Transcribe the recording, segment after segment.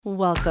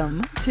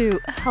Welcome to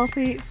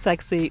Healthy,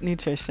 Sexy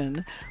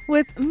Nutrition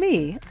with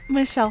me,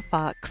 Michelle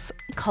Fox,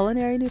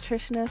 culinary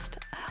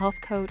nutritionist, health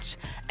coach,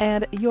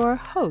 and your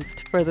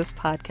host for this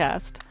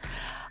podcast.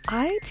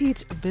 I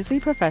teach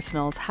busy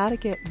professionals how to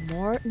get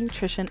more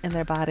nutrition in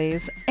their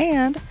bodies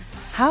and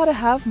how to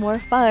have more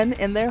fun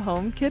in their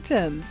home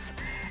kitchens.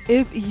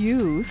 If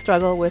you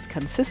struggle with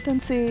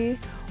consistency,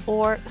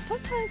 or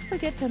sometimes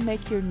forget to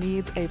make your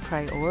needs a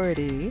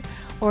priority,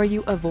 or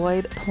you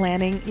avoid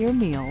planning your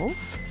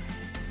meals,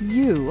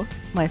 you,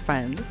 my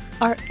friend,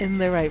 are in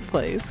the right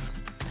place.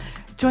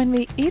 Join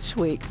me each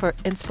week for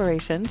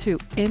inspiration to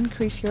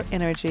increase your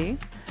energy,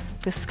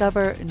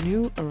 discover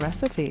new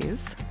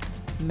recipes,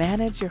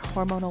 manage your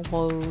hormonal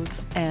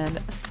woes,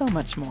 and so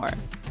much more.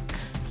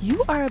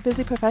 You are a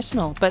busy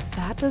professional, but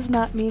that does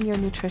not mean your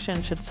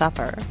nutrition should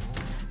suffer.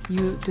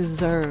 You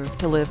deserve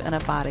to live in a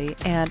body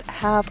and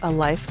have a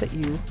life that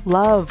you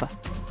love.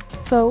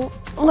 So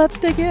let's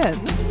dig in.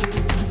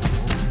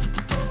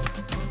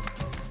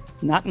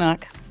 Knock,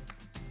 knock.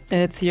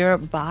 It's your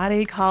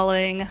body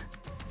calling.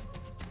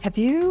 Have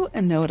you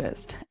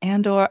noticed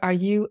or are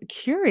you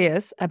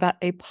curious about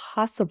a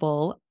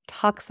possible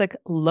toxic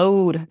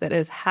load that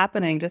is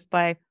happening just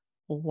by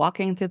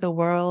walking through the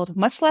world,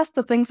 much less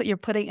the things that you're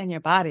putting in your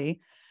body?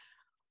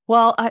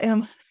 Well, I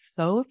am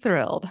so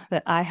thrilled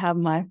that I have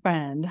my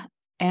friend,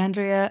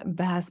 Andrea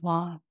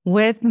Bazoin,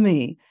 with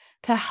me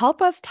to help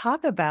us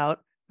talk about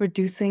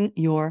reducing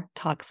your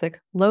toxic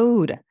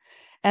load.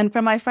 And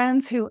for my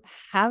friends who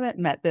haven't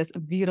met this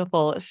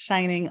beautiful,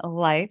 shining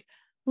light,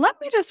 let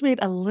me just read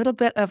a little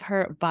bit of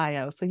her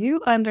bio so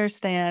you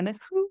understand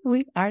who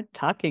we are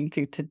talking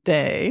to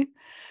today.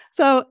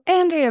 So,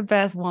 Andrea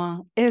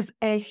Bazoin is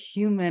a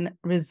human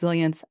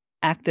resilience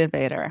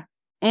activator.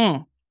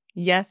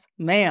 Yes,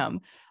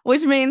 ma'am.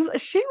 Which means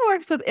she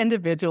works with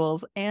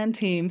individuals and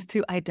teams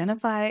to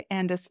identify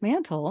and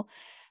dismantle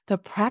the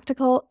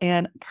practical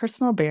and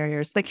personal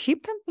barriers that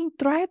keep them from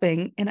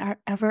thriving in our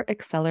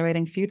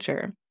ever-accelerating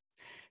future.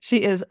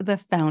 She is the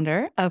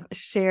founder of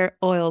Share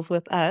Oils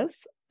with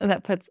Us.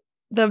 That puts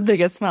the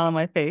biggest smile on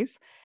my face.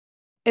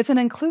 It's an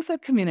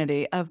inclusive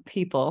community of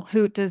people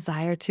who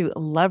desire to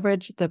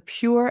leverage the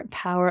pure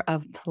power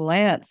of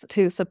plants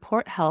to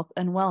support health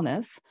and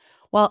wellness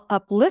while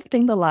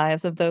uplifting the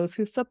lives of those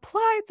who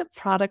supply the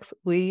products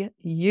we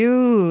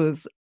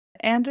use.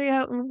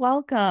 Andrea,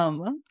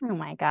 welcome. Oh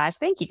my gosh.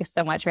 Thank you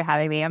so much for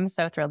having me. I'm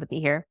so thrilled to be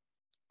here.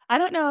 I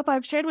don't know if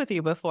I've shared with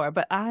you before,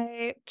 but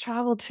I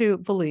traveled to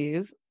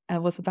Belize.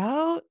 It was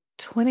about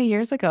 20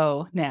 years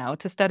ago now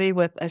to study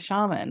with a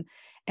shaman.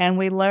 And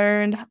we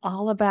learned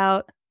all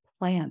about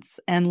plants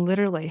and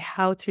literally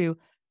how to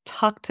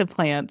talk to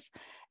plants.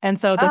 And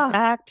so the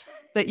fact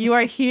that you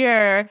are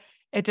here,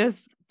 it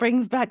just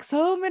brings back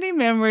so many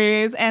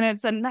memories. And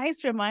it's a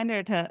nice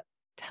reminder to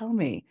tell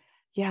me,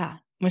 yeah,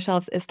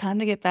 Michelle, it's time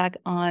to get back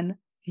on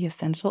the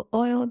essential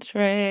oil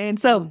train.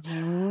 So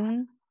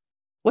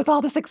with all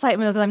this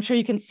excitement, as I'm sure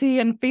you can see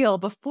and feel,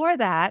 before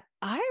that,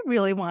 I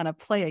really want to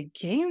play a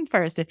game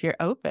first if you're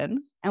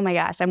open. Oh my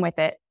gosh, I'm with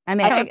it. I'm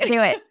in. Okay. Do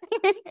it.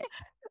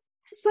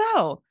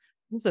 So,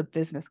 this is a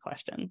business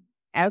question.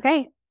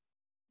 Okay.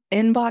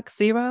 Inbox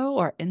 0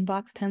 or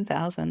inbox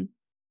 10,000?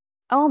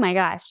 Oh my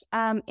gosh.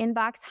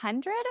 Inbox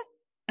 100?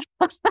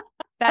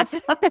 That's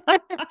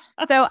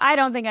so I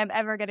don't think I'm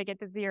ever going to get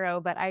to 0,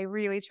 but I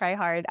really try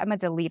hard. I'm a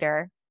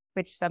deleter,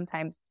 which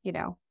sometimes,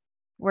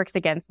 works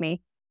against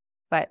me.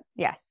 But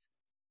yes.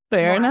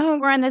 Fair enough.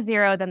 More on the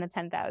 0 than the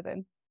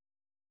 10,000.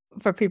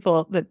 For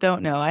people that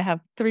don't know, I have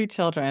 3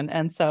 children.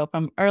 And so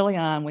from early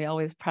on, we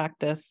always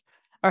practice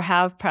or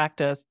have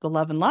practiced the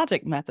love and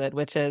logic method,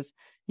 which is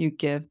you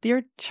give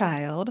your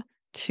child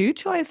 2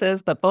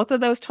 choices, but both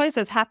of those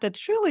choices have to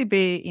truly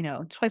be,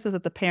 choices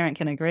that the parent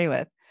can agree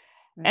with.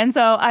 And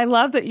so I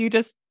love that you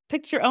just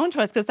picked your own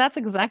choice because that's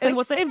exactly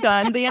what they've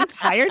done the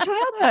entire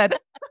childhood.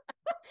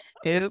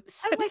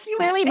 Oops.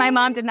 Clearly, my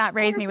mom did not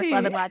raise me with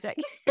love and logic.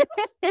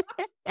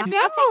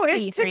 No,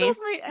 it tickles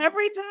me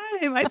every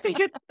time. I think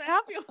it's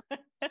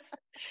fabulous.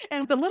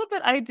 And the little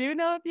bit I do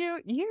know of you,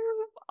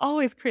 you've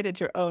always created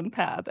your own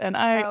path. And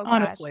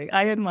honestly,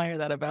 I admire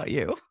that about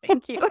you.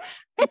 Thank you.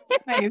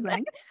 It's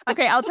amazing.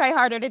 Okay, I'll try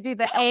harder to do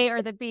the A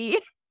or the B.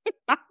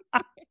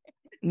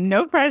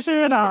 No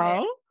pressure at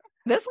all.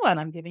 This one,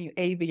 I'm giving you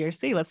A, B, or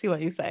C. Let's see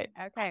what you say.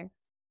 Okay.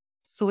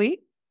 Sweet,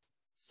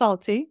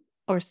 salty,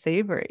 or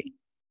savory?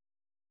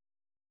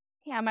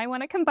 Yeah, I might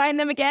want to combine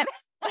them again.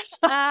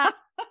 I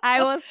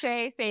will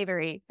say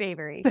savory.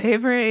 Savory.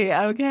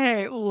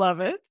 Okay. Love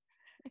it.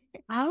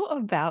 How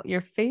about your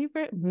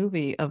favorite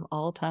movie of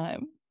all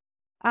time?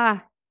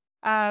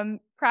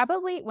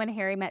 Probably When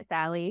Harry Met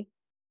Sally.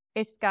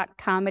 It's got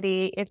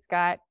comedy, it's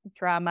got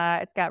drama,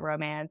 it's got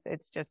romance.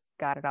 It's just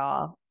got it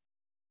all.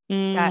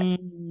 Got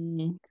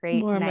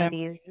great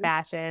 90s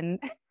fashion.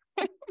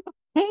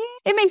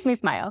 It makes me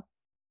smile.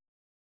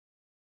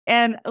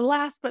 And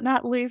last but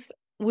not least,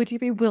 would you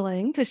be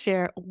willing to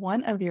share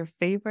one of your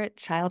favorite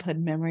childhood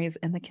memories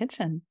in the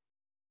kitchen?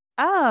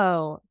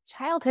 Oh,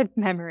 childhood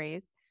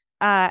memories.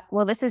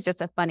 Well, this is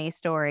just a funny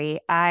story.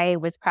 I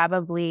was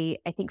probably,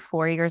 I think,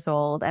 4 years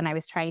old, and I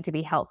was trying to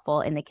be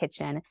helpful in the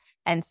kitchen.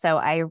 And so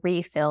I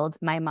refilled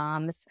my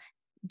mom's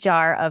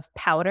jar of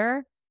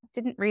powder.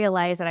 Didn't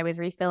realize that I was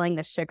refilling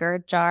the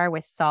sugar jar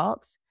with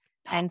salt.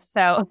 And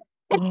so,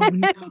 Oh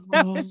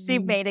so she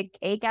no. made a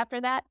cake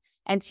after that,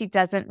 and she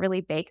doesn't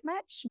really bake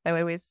much. So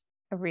it was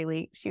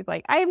she's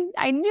like,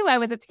 I knew I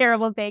was a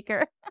terrible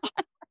baker.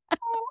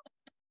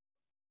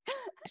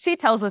 She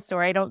tells the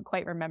story. I don't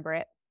quite remember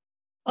it.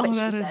 But Oh, she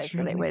that is says that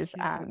it really was,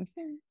 cute.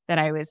 that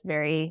I was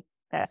very,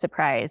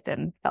 surprised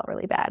and felt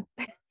really bad.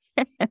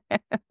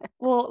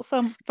 Well,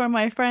 so for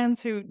my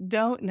friends who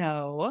don't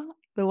know,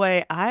 the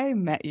way I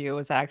met you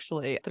was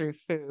actually through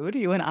food.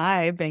 You and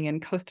I being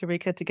in Costa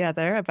Rica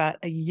together about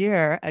a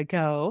year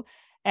ago.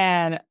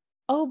 And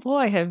oh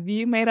boy, have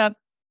you made up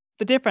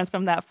the difference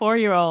from that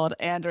 4-year-old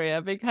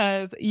Andrea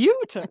because you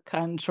took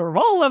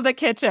control of the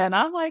kitchen.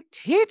 I'm like,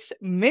 teach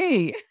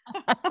me.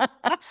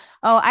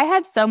 Oh, I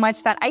had so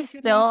much fun. Oh my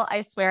goodness.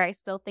 I swear, I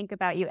still think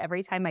about you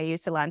every time I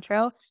use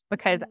cilantro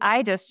because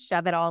I just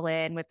shove it all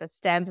in with the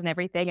stems and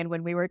everything. And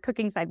when we were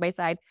cooking side by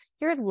side,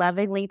 you're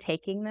lovingly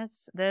taking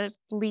the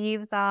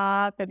leaves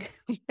off and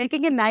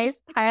making a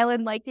nice pile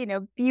and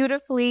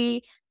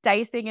beautifully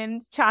dicing and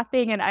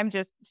chopping. And I'm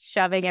just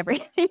shoving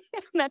everything.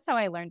 That's how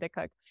I learned to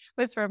cook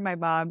was from my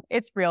mom.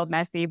 It's real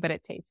messy, but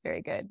it tastes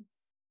very good.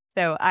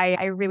 So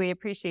I really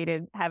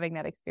appreciated having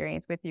that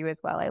experience with you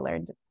as well. I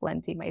learned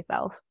plenty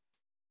myself.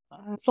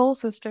 Soul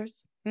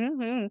sisters.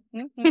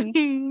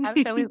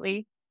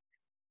 Absolutely.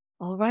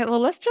 All right.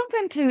 Well, let's jump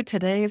into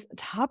today's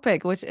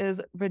topic, which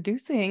is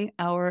reducing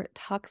our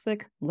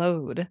toxic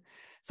load.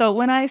 So,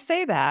 when I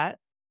say that,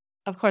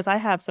 of course, I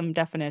have some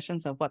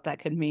definitions of what that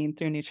could mean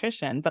through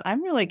nutrition, but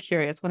I'm really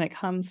curious when it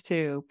comes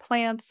to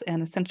plants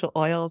and essential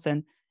oils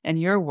and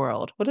your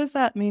world. What does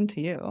that mean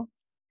to you?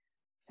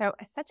 So,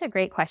 such a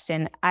great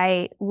question.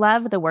 I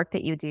love the work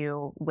that you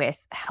do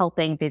with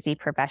helping busy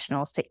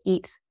professionals to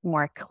eat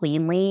more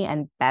cleanly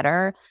and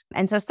better.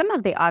 And so, some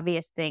of the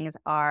obvious things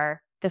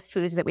are the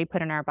foods that we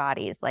put in our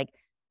bodies, like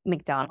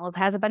McDonald's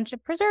has a bunch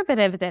of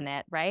preservatives in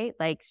it, right?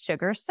 Like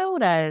sugar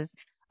sodas,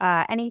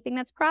 anything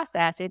that's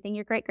processed, anything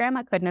your great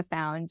grandma couldn't have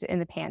found in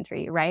the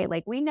pantry, right?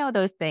 Like, we know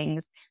those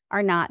things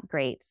are not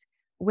great.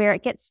 Where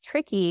it gets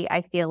tricky,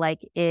 I feel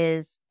like,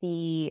 is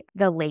the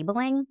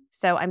labeling.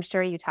 So I'm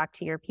sure you talk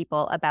to your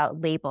people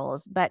about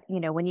labels, but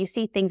when you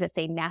see things that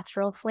say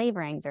natural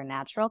flavorings or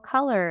natural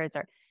colors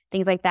or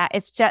things like that,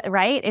 it's just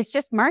right. It's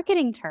just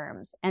marketing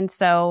terms, and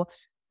so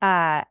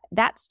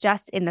that's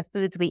just in the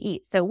foods we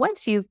eat. So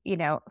once you've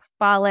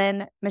fall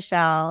in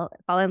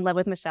love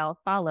with Michelle,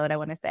 followed, I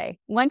want to say,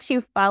 once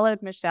you've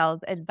followed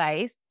Michelle's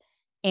advice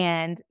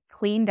and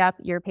cleaned up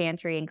your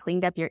pantry and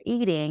cleaned up your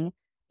eating,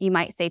 you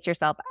might say to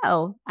yourself,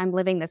 oh, I'm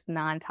living this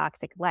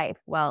non-toxic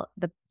life. Well,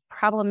 the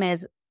problem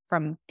is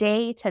from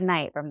day to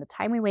night, from the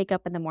time we wake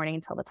up in the morning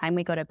until the time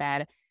we go to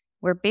bed,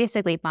 we're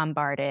basically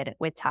bombarded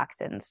with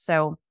toxins.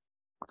 So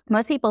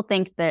most people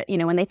think that,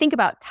 when they think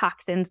about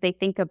toxins, they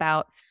think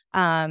about,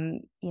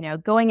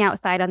 going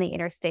outside on the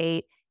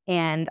interstate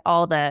and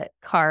all the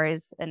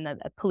cars and the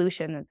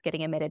pollution that's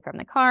getting emitted from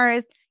the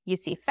cars. You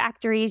see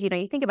factories, you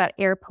think about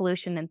air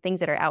pollution and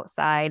things that are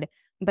outside.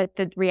 But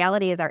the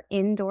reality is our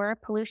indoor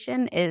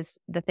pollution is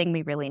the thing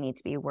we really need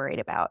to be worried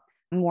about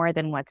more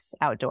than what's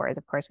outdoors.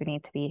 Of course, we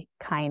need to be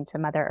kind to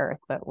Mother Earth,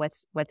 but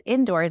what's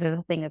indoors is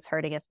the thing that's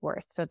hurting us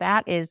worse. So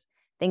that is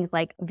things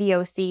like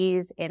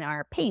VOCs in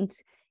our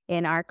paint,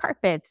 in our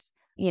carpets,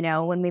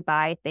 when we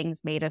buy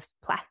things made of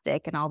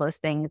plastic and all those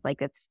things,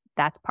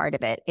 that's part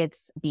of it.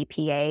 It's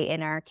BPA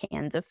in our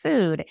cans of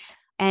food.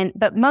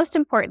 But most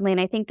importantly,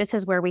 and I think this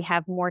is where we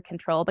have more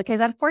control because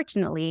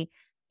unfortunately,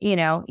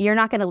 you're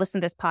not going to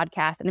listen to this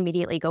podcast and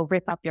immediately go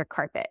rip up your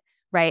carpet,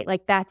 right?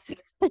 Like that's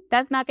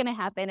not going to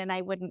happen. And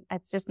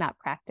it's just not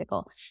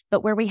practical.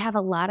 But where we have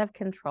a lot of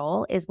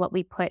control is what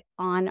we put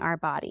on our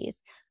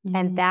bodies.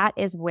 And Mhm. that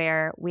is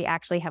where we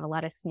actually have a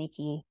lot of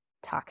sneaky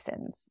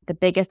toxins. The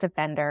biggest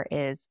offender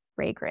is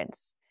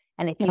fragrance.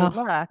 And if you Oh,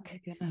 look, my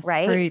goodness.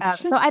 right? Preach.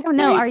 So I don't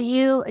know,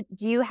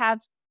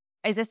 Preach.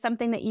 is this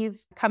something that you've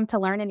come to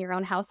learn in your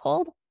own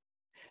household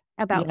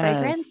about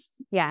fragrance?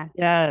 Yes. Yeah.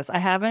 Yes. I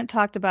haven't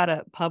talked about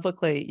it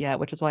publicly yet,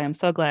 which is why I'm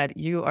so glad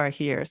you are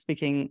here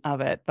speaking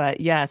of it. But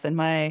yes, in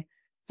my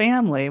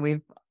family,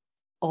 we've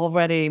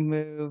already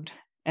moved.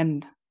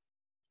 And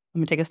let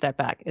me take a step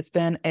back. It's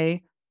been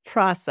a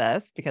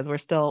process because we're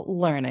still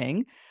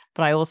learning.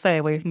 But I will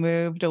say we've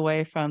moved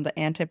away from the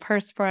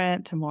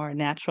antiperspirant to more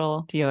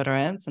natural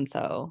deodorants. And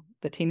so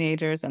the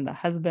teenagers and the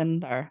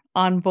husband are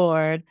on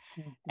board.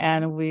 Mhm.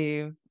 And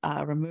we've,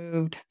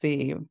 removed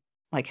the,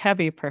 like,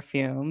 heavy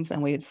perfumes,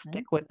 and we Mhm.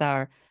 stick with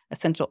our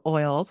essential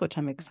oils, which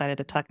I'm excited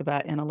to talk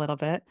about in a little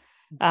bit.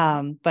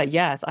 Mhm. But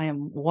yes, I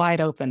am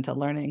wide open to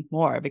learning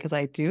more because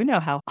I do know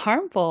how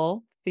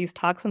harmful these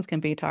toxins can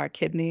be to our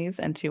kidneys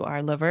and to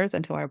our livers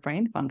and to our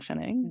brain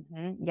functioning.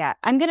 Yeah.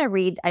 I'm going to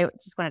read, I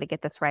just wanted to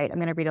get this right. I'm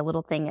going to read a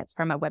little thing. It's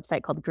from a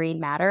website called Green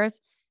Matters.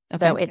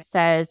 So Okay. it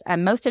says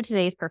most of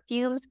today's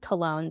perfumes,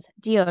 colognes,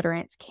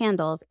 deodorants,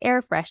 candles,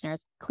 air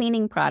fresheners,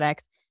 cleaning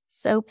products,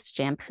 soaps,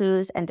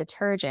 shampoos, and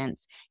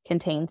detergents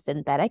contain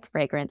synthetic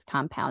fragrance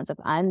compounds of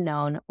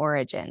unknown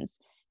origins.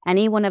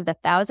 Any one of the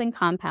 1,000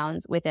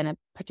 compounds within a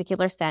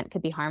particular scent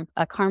could be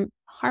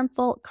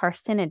harmful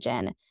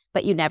carcinogen,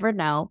 but you never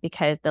know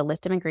because the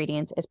list of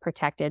ingredients is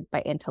protected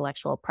by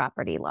intellectual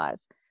property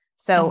laws.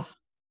 So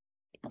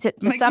Oh, to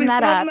makes sum me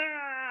that so up, it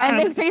mad.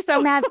 makes me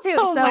so mad too.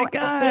 Oh my So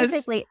gosh.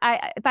 basically,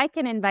 if I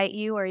can invite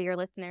you or your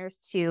listeners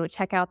to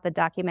check out the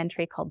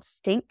documentary called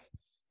Stink.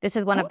 This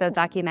is one of those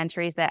Oh,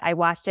 documentaries that I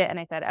watched it and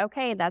I said,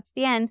 okay, that's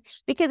the end.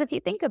 Because if you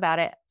think about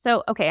it,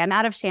 so, okay, I'm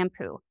out of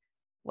shampoo.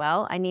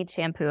 Well, I need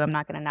shampoo. I'm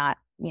not going to not,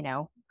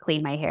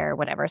 clean my hair or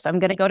whatever. So I'm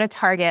going to go to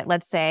Target,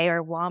 let's say,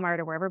 or Walmart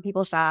or wherever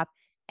people shop.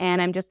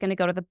 And I'm just going to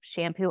go to the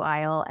shampoo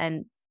aisle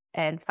and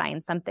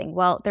find something.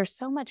 Well, there's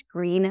so much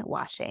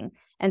greenwashing.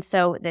 And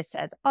so this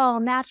says all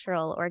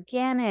natural,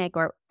 organic,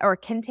 or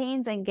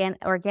contains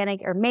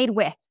organic or made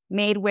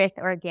with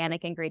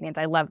organic ingredients.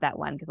 I love that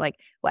one because like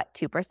what,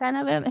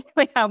 2% of it?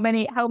 Like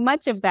how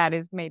much of that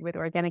is made with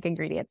organic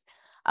ingredients?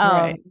 Um,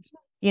 right.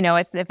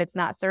 it's if it's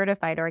not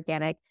certified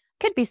organic,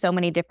 could be so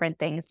many different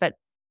things. But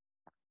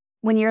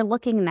when you're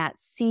looking in that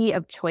sea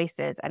of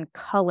choices and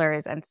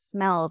colors and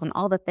smells and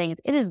all the things,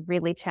 it is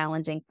really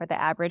challenging for the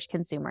average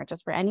consumer,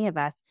 just for any of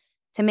us,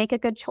 to make a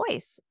good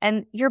choice.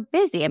 And you're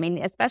busy. I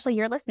mean, especially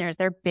your listeners,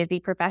 they're busy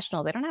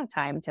professionals. They don't have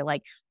time to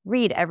like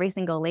read every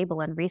single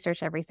label and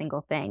research every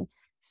single thing.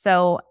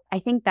 So I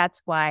think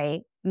that's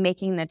why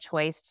making the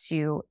choice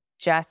to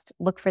just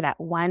look for that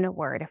one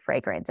word,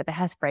 fragrance, if it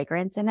has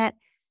fragrance in it,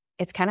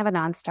 it's kind of a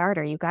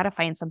non-starter. You got to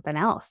find something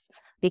else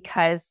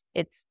because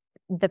it's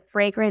the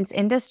fragrance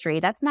industry.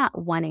 That's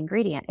not one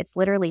ingredient. It's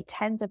literally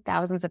tens of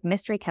thousands of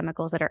mystery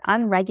chemicals that are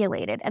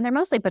unregulated, and they're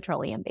mostly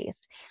petroleum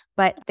based,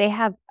 but they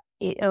have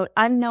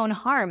unknown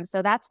harm.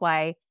 So that's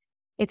why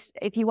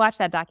if you watch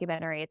that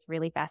documentary, it's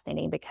really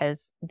fascinating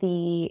because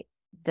the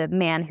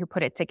man who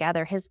put it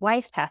together, his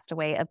wife passed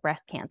away of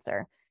breast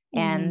cancer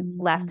and Mm.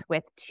 left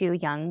with 2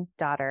 young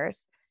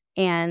daughters.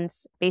 And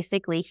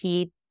basically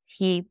he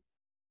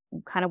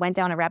kind of went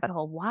down a rabbit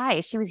hole. Why?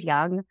 She was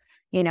young,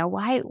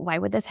 why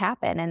would this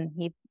happen? And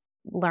he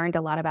learned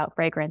a lot about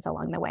fragrance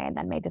along the way and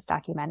then made this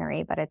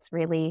documentary. But it's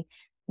really,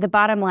 the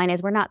bottom line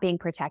is we're not being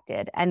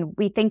protected. And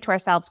we think to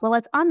ourselves, well,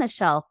 it's on the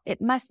shelf.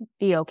 It must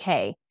be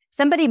okay.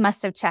 Somebody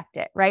must have checked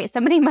it, right?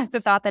 Somebody must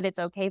have thought that it's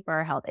okay for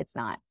our health. It's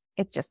not.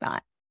 It's just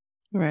not.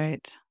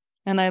 Right.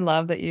 And I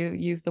love that you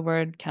use the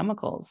word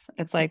chemicals.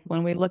 It's like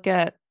when we look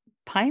at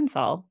pine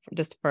sol,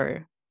 just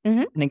for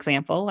Mm-hmm. an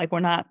example, like we're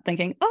not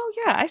thinking, oh,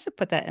 yeah, I should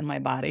put that in my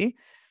body.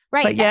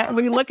 Right. But yet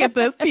we look at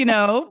this,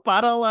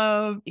 bottle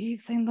of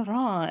Yves Saint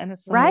Laurent, and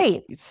it's like,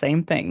 Right.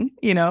 same thing,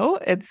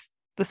 it's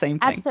the same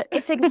thing. Absolutely.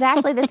 It's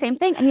exactly the same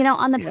thing. And,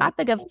 on the Yeah.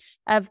 topic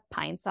of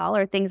pine sol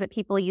or things that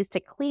people use to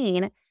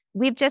clean,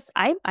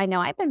 I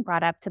know I've been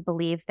brought up to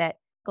believe that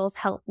chemicals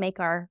help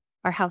make our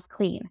house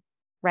clean,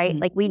 right?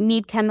 Mm. Like we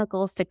need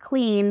chemicals to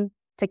clean,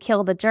 to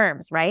kill the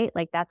germs, right?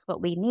 Like that's what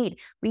we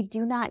need. We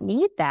do not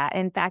need that.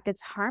 In fact,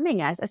 it's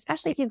harming us,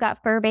 especially if you've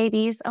got fur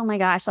babies. Oh my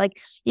gosh. Like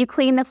you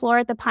clean the floor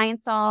with the pine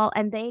sol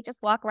and they just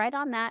walk right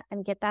on that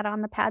and get that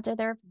on the pads of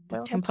their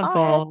The little paws,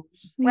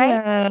 chemicals. right?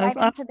 Right Yes.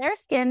 into their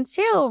skin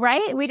too,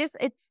 right?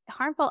 It's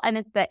harmful. And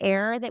it's the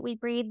air that we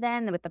breathe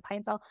then with the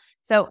pine sol.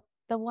 So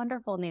the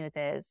wonderful news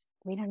is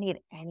we don't need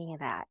any of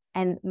that.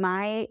 And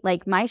my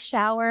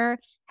shower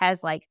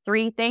has like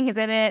 3 things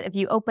in it. If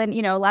you open,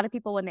 a lot of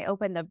people, when they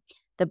open the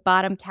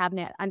bottom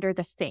cabinet under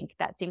the sink,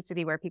 that seems to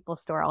be where people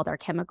store all their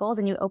chemicals.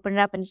 And you open it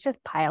up and it's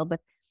just piled with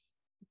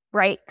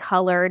bright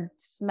colored,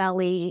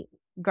 smelly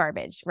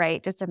garbage,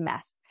 right? Just a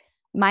mess.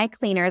 My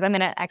cleaners, I'm going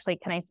to actually,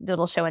 can I do a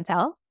little show and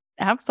tell?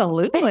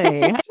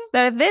 Absolutely.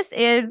 So this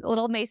is a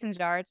little mason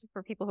jar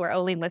for people who are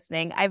only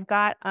listening. I've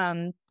got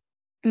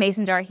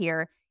mason jar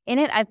here. In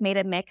it, I've made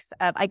a mix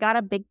of, I got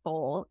a big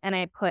bowl and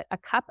I put a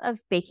cup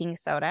of baking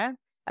soda,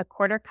 a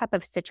 1/4 cup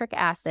of citric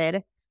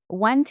acid,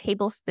 1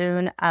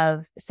 tablespoon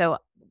so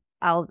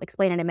I'll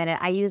explain in a minute.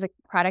 I use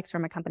products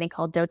from a company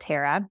called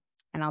doTERRA,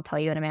 and I'll tell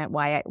you in a minute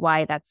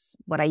why that's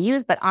what I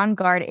use. But On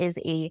Guard is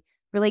a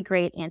really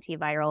great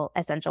antiviral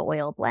essential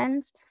oil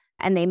blend,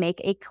 and they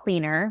make a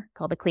cleaner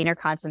called the cleaner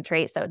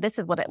concentrate. So this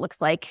is what it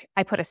looks like.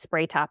 I put a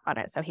spray top on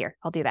it. So here,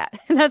 I'll do that.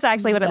 That's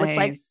actually what it looks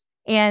like. Nice.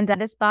 And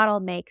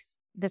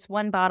this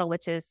one bottle,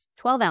 which is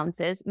 12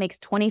 ounces, makes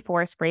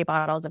 24 spray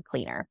bottles of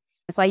cleaner.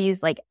 So I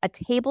use like a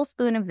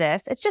tablespoon of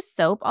this. It's just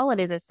soap. All it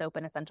is soap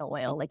and essential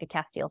oil, like a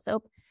Castile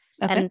soap.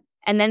 Okay.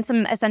 And then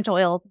some essential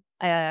oil,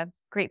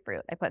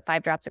 grapefruit. I put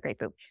 5 drops of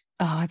grapefruit.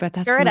 Oh, I bet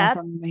that Stir it smells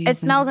up. amazing. It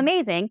smells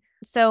amazing.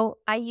 So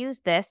I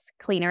use this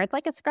cleaner. It's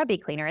like a scrubby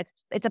cleaner.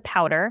 It's a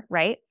powder,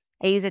 right?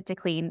 I use it to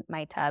clean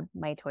my tub,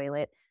 my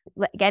toilet,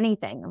 like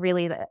anything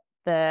really.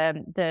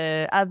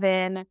 The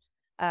oven,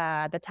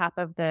 the top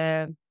of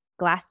the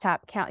glass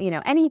top count,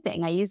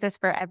 anything. I use this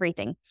for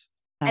everything.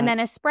 And then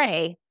a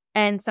spray.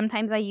 And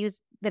sometimes I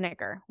use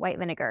vinegar, white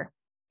vinegar.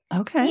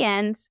 Okay.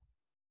 And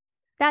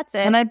that's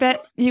it. And I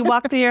bet you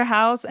walk through your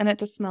house and it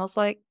just smells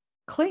like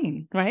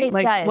clean, right? It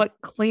Like does. what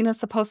clean is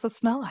supposed to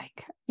smell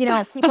like.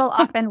 People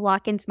often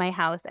walk into my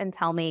house and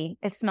tell me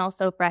it smells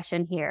so fresh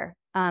in here.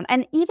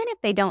 And even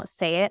if they don't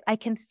say it, I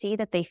can see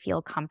that they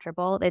feel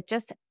comfortable.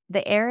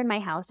 The air in my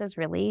house is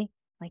really,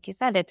 like you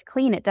said, it's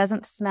clean. It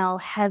doesn't smell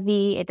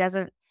heavy. It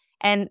doesn't,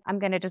 and I'm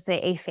going to just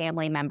say a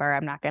family member.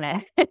 I'm not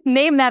going to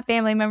name that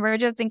family member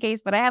just in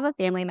case, but I have a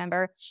family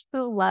member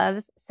who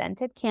loves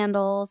scented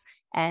candles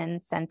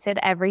and scented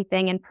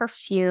everything and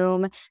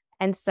perfume.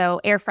 And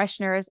so air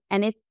fresheners.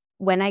 And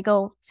when I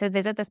go to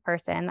visit this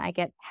person, I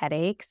get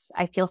headaches.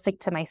 I feel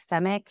sick to my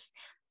stomach.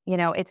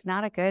 It's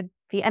not a good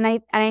feel. And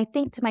I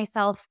think to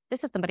myself,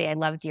 this is somebody I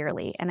love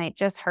dearly. And it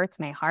just hurts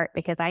my heart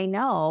because I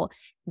know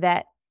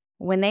that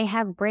when they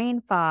have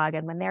brain fog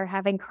and when they're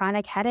having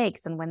chronic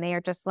headaches and when they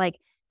are just like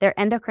their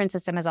endocrine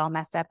system is all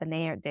messed up and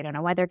they don't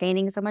know why they're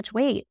gaining so much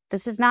weight.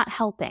 This is not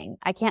helping.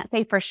 I can't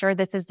say for sure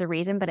this is the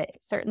reason, but it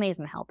certainly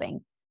isn't helping.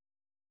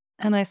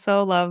 And I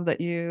so love that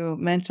you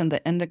mentioned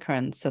the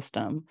endocrine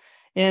system.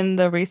 In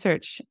the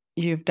research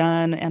you've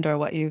done and or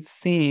what you've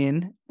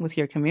seen with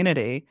your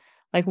community,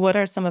 like what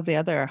are some of the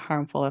other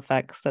harmful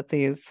effects that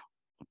these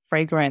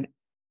fragrant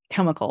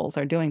chemicals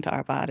are doing to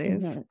our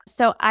bodies?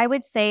 So I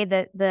would say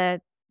that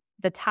the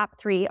top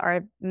three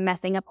are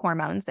messing up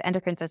hormones, the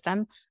endocrine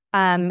system.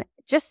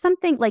 Just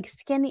something like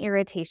skin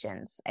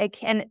irritations.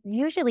 And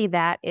usually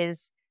that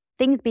is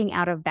things being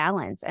out of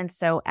balance. And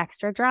so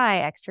extra dry,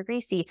 extra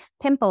greasy,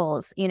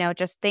 pimples,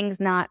 just things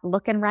not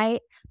looking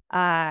right,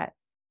 and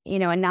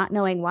not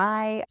knowing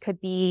why. Could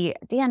be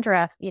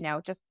dandruff,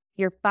 just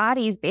your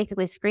body's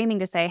basically screaming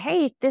to say,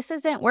 hey, this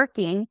isn't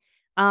working.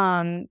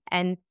 And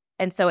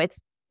so it's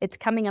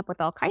coming up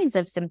with all kinds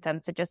of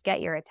symptoms to just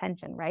get your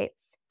attention, right?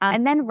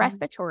 And then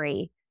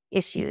respiratory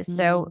issues.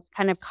 So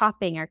kind of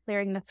coughing or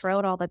clearing the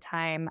throat all the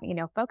time.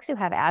 Folks who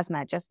have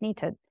asthma just need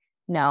to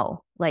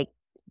know, like,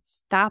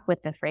 stop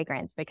with the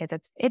fragrance because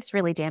it's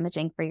really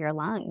damaging for your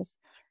lungs.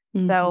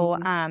 So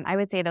I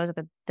would say those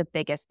are the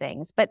biggest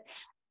things. But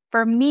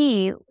for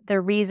me,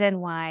 the reason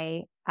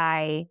why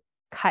I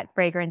cut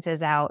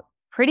fragrances out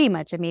pretty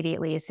much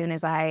immediately as soon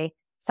as I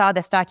saw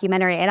this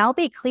documentary, and I'll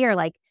be clear,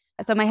 like,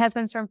 so my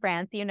husband's from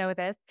France,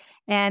 this.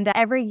 And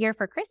every year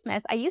for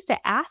Christmas, I used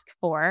to ask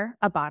for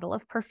a bottle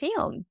of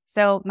perfume.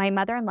 So my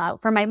mother-in-law,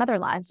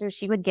 so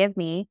she would give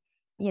me,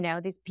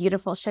 these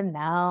beautiful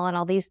Chanel and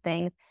all these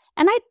things.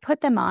 And I'd put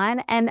them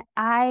on and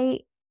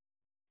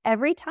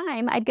every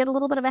time I'd get a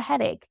little bit of a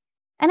headache.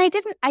 And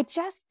I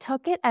just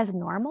took it as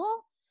normal,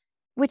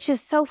 which is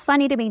so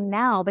funny to me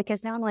now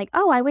because now I'm like,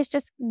 oh, I was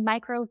just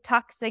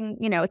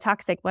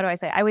toxic. What do I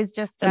say? I was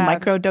just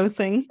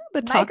Microdosing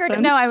the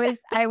toxins. No, I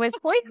was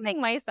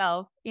poisoning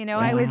myself.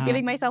 I was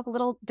giving myself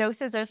little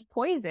doses of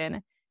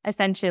poison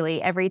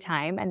essentially every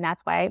time. And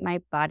that's why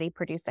my body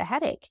produced a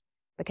headache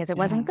because it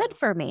wasn't good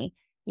for me,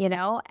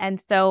 And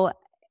so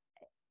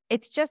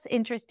it's just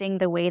interesting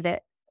the way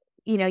that,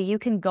 you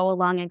can go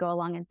along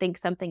and think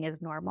something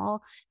is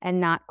normal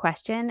and not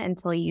question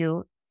until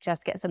you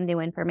just get some new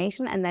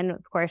information. And then,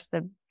 of course,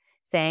 the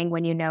saying,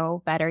 when you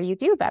know better, you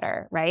do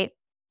better, right?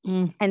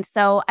 And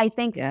so I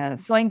think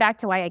going back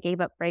to why I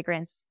gave up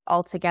fragrance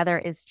altogether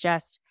is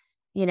just,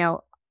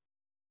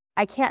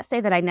 I can't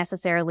say that I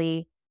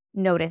necessarily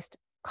noticed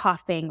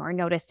coughing or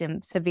noticed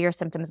severe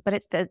symptoms, but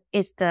it's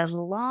the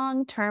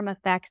long-term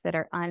effects that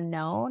are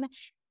unknown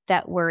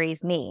that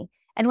worries me.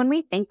 And when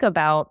we think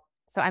about,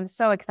 so I'm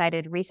so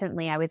excited.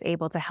 Recently, I was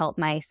able to help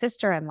my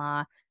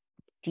sister-in-law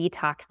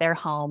detox their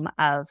home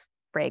of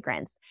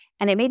fragrance.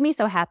 And it made me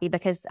so happy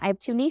because I have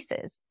two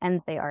nieces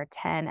and they are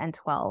 10 and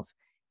 12.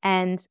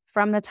 And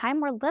from the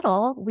time we're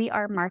little, we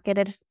are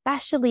marketed,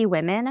 especially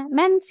women,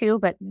 men too,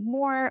 but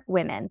more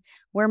women,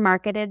 we're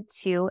marketed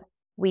to,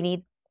 we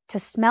need to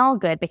smell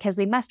good because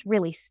we must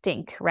really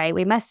stink, right?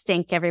 We must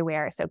stink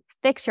everywhere. So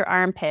fix your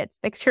armpits,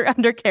 fix your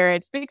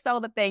undercarriage, fix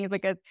all the things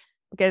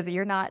because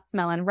you're not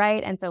smelling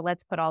right. And so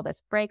let's put all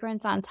this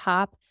fragrance on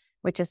top,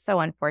 which is so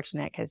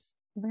unfortunate because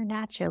we're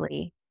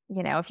naturally,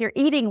 if you're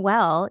eating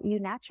well, you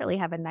naturally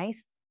have a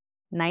nice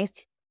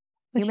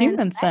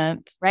human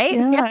scent, right?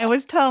 Yeah, I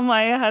always tell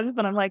my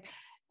husband, I'm like,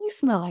 you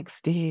smell like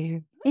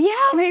Steve.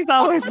 Yeah. And he's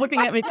always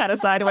looking at me kind of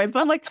sideways, but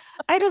I'm like,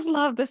 I just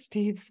love the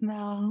Steve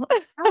smell.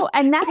 Oh,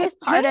 and that is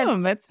part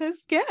of it's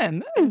his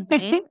skin.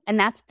 And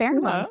that's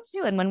pheromones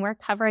too. And when we're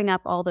covering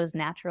up all those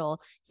natural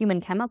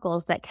human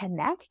chemicals that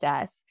connect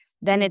us,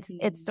 then it's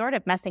sort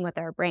of messing with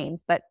our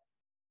brains. But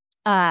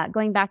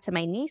going back to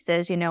my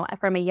nieces,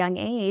 from a young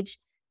age,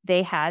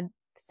 they had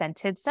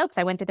scented soaps.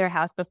 I went to their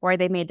house before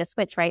they made the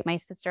switch, right? My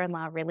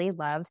sister-in-law really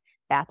loved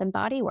Bath and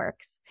Body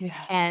Works. Yes.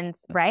 And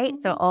right.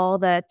 So all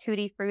the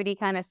tutti frutti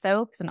kind of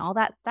soaps and all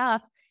that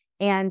stuff.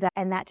 And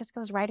that just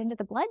goes right into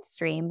the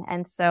bloodstream.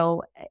 And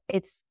so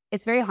it's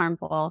very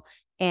harmful.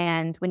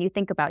 And when you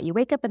think about, you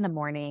wake up in the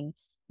morning,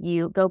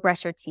 you go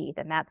brush your teeth,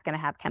 and that's going to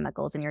have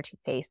chemicals in your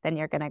toothpaste. Then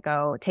you're going to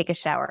go take a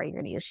shower. You're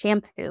going to use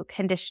shampoo,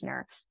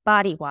 conditioner,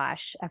 body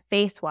wash, a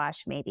face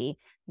wash, maybe,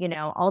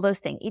 all those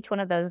things. Each one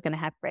of those is going to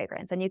have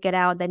fragrance. And you get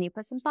out, then you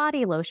put some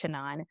body lotion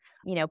on,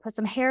 put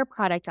some hair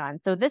product on.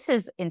 So this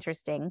is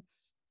interesting.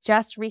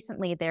 just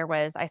recently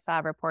I saw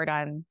a report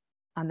on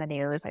the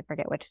news, I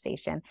forget which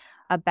station,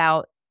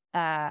 about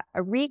a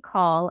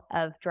recall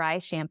of dry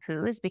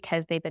shampoos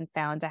because they've been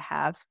found to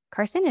have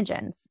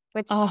carcinogens,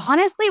 which Oh,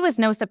 honestly was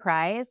no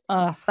surprise.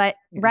 oh, But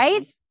yeah.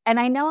 right? And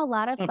I know a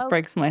lot of It folks,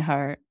 breaks my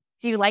heart.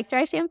 do you like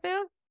dry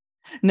shampoo?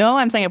 No,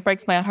 I'm saying it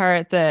breaks my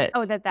heart that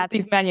Oh, that's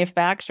these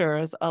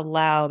manufacturers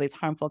allow these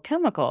harmful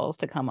chemicals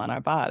to come on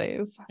our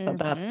bodies. So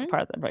that's the mm-hmm.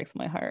 part that breaks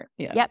my heart.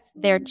 Yep, Yes.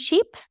 they're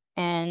cheap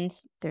and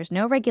there's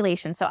no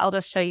regulation. So I'll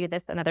just show you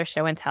this another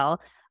show and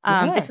tell. This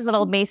is a Yes.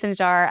 little mason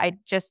jar. I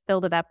just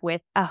filled it up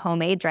with a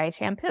homemade dry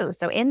shampoo.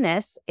 So in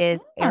this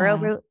is Ah,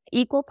 arrowroot,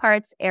 equal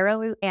parts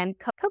arrowroot and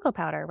cocoa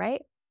powder,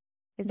 right?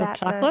 Is the that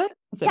the chocolate?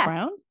 Is it yes,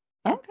 brown?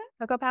 yes, Okay.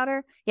 cocoa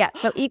powder? Yeah,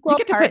 so You equal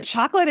get to put parts.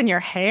 chocolate in your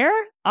hair?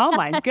 Oh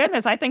my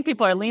goodness. I think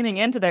people are leaning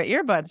into their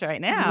earbuds right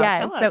now. Yes,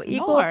 Tell so us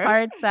equal more.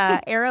 parts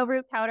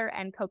arrowroot powder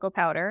and cocoa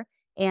powder,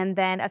 and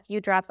then a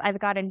few drops. I've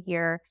got in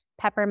here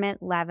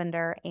peppermint,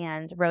 lavender,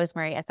 and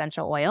rosemary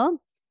essential oil.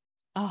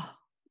 Oh,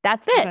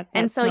 That's I it. bet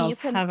And that so you smells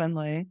can,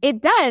 heavenly.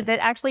 it does. It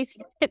actually,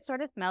 it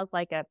sort of smells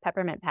like a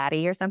peppermint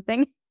patty or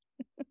something.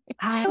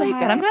 Really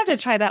good. I'm gonna have to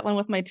try that one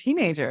with my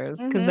teenagers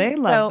because they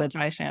love So the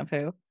dry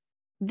shampoo.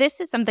 this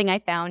is something I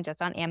found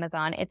just on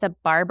Amazon. It's a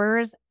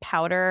barber's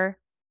powder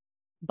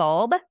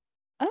bulb.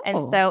 And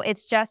Oh, so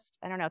it's just,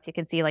 I don't know if you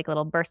can see like a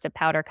little burst of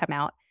powder come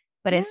out,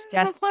 but yeah. it's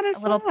How just fun a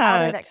is little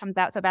powder that that? comes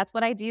out. So that's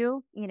what I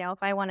do,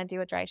 if I want to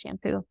do a dry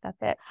shampoo,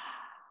 that's it.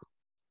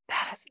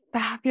 That is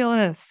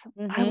fabulous.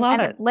 I love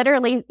And it.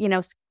 literally,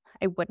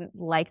 I wouldn't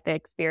like the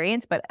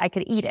experience, but I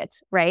could eat it,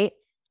 right?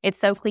 It's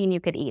so clean you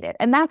could eat it.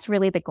 And that's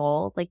really the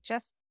goal. Like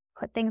just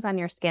put things on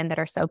your skin that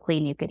are so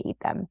clean you could eat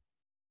them.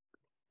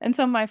 And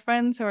so my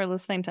friends who are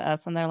listening to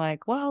us and they're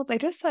like, well, they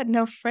just said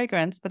no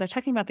fragrance, but they're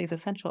talking about these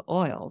essential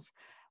oils.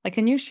 Like,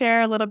 can you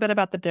share a little bit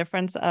about the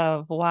difference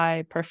of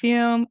why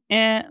perfume,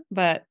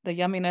 but the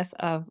yumminess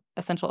of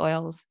essential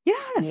oils?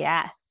 Yes.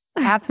 Yes,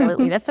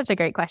 absolutely. That's such a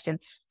great question.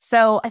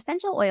 So,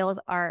 essential oils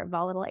are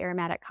volatile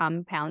aromatic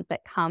compounds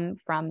that come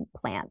from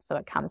plants. So,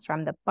 it comes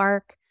from the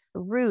bark,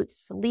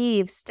 roots,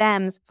 leaves,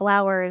 stems,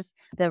 flowers,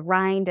 the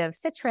rind of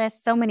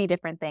citrus, so many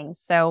different things.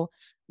 So,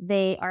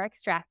 they are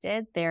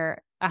extracted,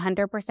 they're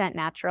 100%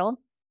 natural.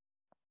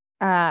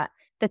 Uh,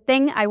 the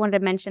thing I wanted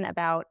to mention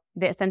about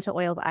the essential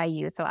oils I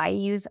use. So I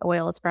use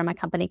oils from a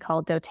company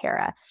called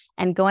doTERRA.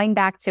 And going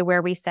back to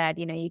where we said,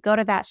 you go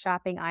to that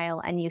shopping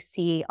aisle and you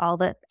see all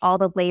the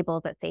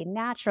labels that say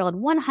natural and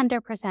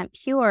 100%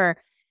 pure.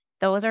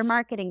 Those are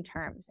marketing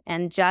terms.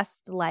 And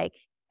just like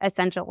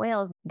essential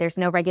oils, there's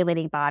no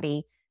regulating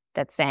body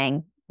that's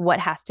saying what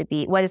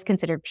is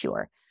considered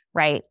pure.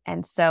 Right.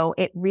 And so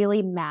it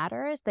really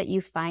matters that you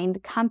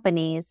find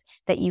companies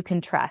that you can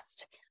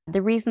trust.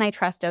 The reason I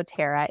trust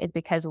doTERRA is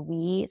because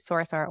we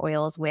source our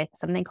oils with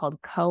something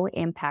called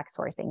co-impact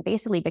sourcing.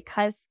 Basically,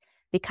 because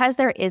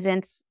there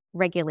isn't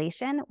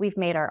regulation, we've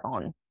made our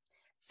own.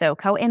 So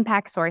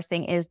co-impact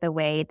sourcing is the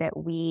way that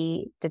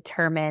we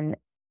determine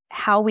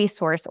how we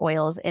source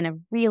oils in a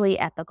really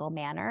ethical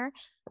manner,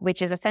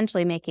 which is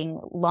essentially making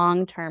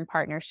long-term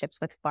partnerships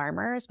with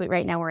farmers.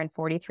 Right now we're in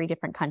 43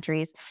 different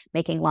countries,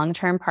 making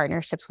long-term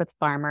partnerships with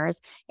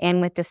farmers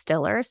and with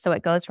distillers. So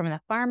it goes from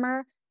the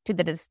farmer to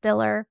the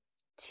distiller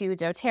to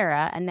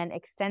doTERRA, and then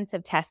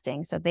extensive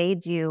testing. So they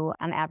do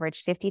on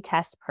average 50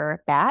 tests per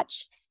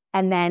batch.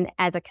 And then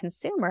as a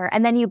consumer,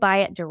 and then you buy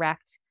it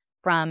direct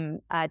from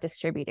a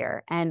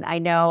distributor. And I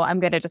know I'm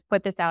going to just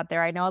put this out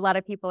there. I know a lot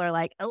of people are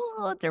like,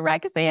 oh,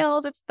 direct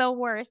sales, it's the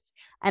worst.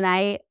 And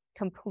I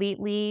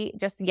completely,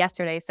 just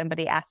yesterday,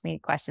 somebody asked me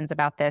questions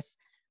about this.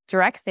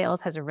 Direct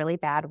sales has a really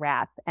bad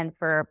rap. And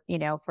for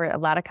a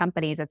lot of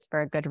companies, it's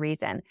for a good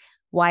reason.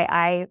 Why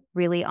I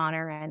really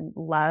honor and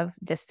love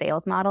this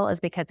sales model is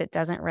because it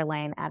doesn't rely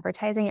on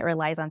advertising. It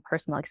relies on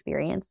personal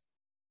experience.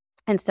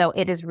 And so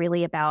it is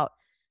really about,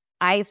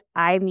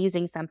 I'm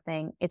using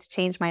something, it's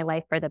changed my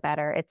life for the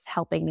better. It's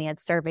helping me,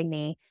 it's serving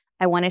me.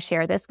 I want to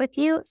share this with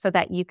you so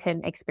that you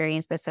can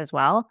experience this as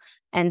well.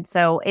 And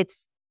so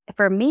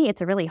for me,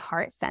 it's a really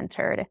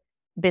heart-centered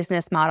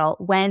business model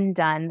when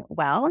done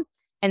well.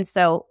 And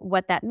so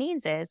what that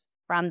means is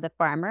from the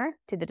farmer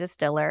to the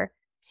distiller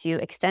to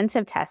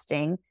extensive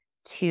testing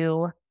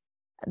to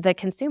the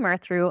consumer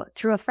through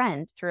a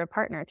friend, through a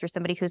partner, through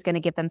somebody who's going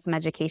to give them some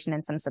education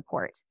and some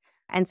support.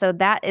 And so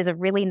that is a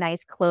really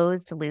nice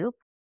closed loop.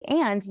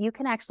 And you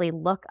can actually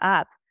look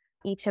up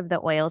each of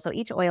the oils. So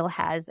each oil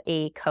has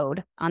a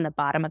code on the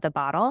bottom of the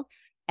bottle.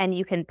 And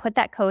you can put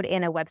that code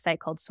in a website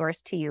called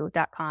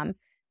sourcetoyou.com,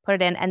 put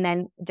it in, and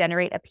then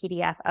generate a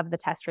PDF of the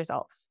test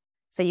results.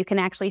 So you can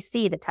actually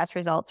see the test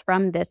results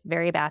from this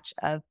very batch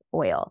of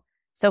oil.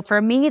 So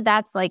for me,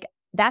 that's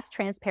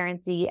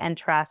transparency and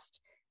trust.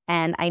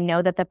 And I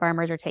know that the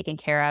farmers are taken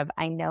care of.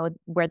 I know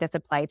where the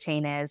supply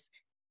chain is.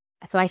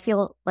 So I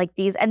feel like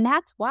and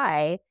that's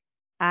why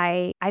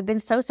I've been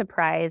so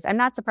surprised. I'm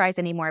not surprised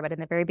anymore, but in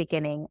the very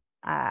beginning,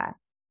 I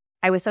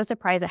was so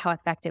surprised at how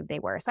effective they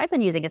were. So I've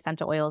been using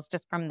essential oils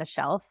just from the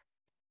shelf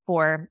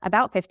for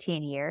about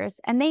 15 years,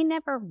 and they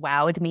never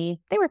wowed me.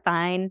 They were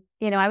fine.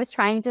 I was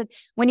trying to,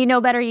 when you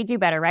know better, you do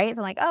better, right?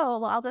 So I'm like, oh,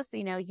 well, I'll just,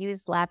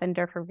 use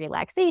lavender for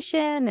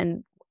relaxation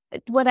and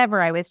whatever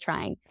I was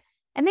trying.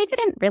 And they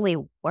didn't really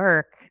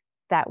work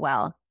that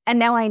well. And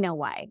now I know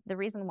why. The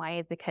reason why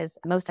is because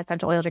most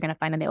essential oils you're going to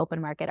find in the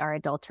open market are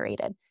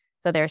adulterated.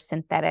 So there's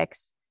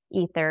synthetics,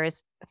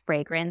 ethers,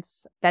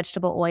 fragrance,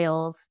 vegetable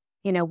oils,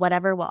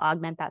 whatever will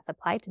augment that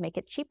supply to make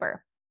it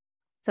cheaper.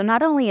 So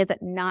not only is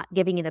it not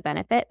giving you the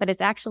benefit, but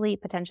it's actually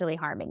potentially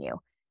harming you.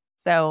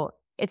 So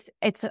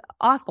it's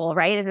awful,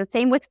 right? It's the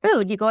same with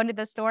food. You go into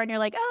the store and you're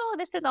like, oh,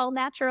 this is all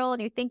natural,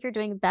 and you think you're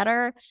doing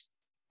better.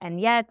 And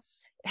yet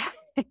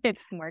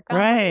it's more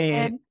Right.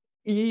 complicated.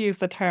 You used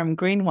the term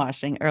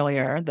greenwashing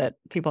earlier that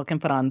people can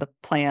put on the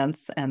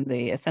plants and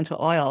the essential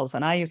oils.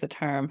 And I use the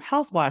term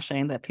health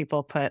washing that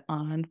people put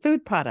on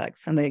food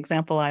products. And the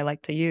example I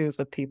like to use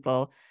with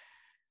people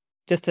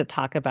just to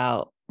talk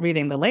about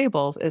reading the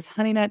labels is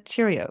Honey Nut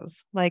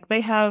Cheerios. Like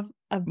they have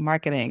a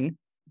marketing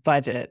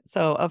budget.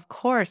 So of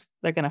course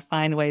they're going to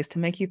find ways to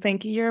make you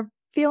think you're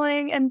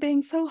feeling and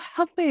being so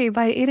healthy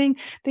by eating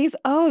these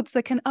oats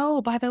that can,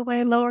 oh, by the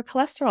way, lower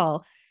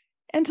cholesterol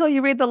until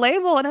you read the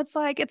label and it's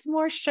like it's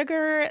more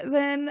sugar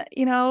than,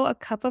 a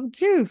cup of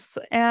juice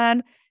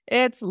and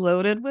it's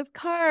loaded with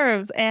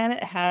carbs and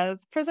it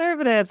has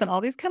preservatives and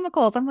all these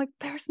chemicals. I'm like,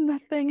 there's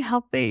nothing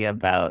healthy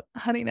about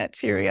Honey Nut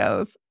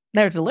Cheerios.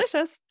 They're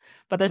delicious,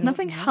 but there's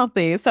nothing Mm-hmm.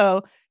 healthy.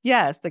 So,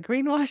 yes, the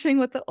greenwashing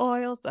with the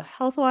oils, the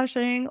health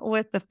washing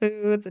with the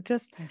foods, it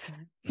just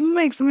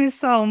makes me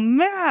so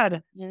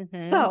mad.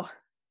 Mm-hmm. So,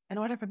 in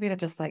order for me to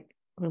just like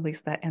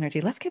release that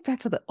energy, let's get back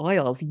to the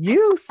oils.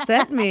 You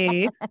sent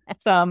me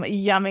some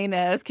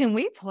yumminess. Can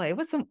we play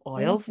with some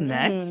oils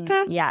next?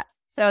 Yeah.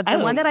 So the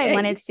Oh, one that I yay.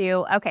 wanted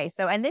to, okay.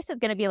 So, and this is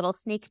going to be a little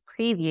sneak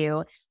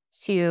preview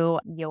to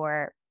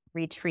your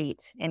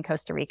retreat in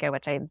Costa Rica,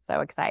 which I'm so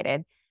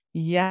excited.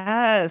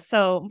 Yeah.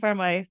 So, for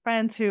my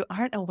friends who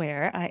aren't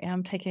aware, I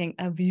am taking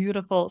a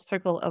beautiful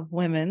circle of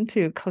women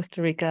to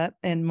Costa Rica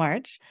in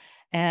March.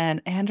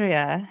 And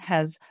Andrea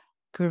has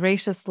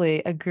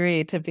graciously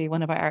agreed to be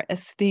one of our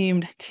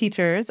esteemed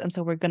teachers. And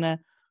so, we're going to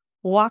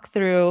walk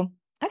through.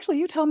 Actually,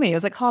 you tell me,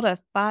 is it called a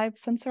five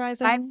Five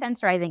sensorizing?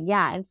 sensorizing.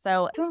 Yeah. And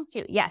so,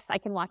 yes, I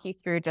can walk you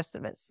through just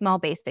some small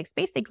basics.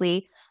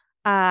 Basically,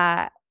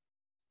 uh,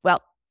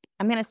 well,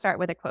 I'm going to start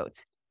with a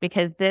quote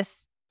because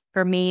this,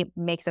 for me,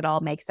 makes it all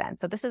make sense.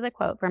 So this is a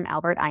quote from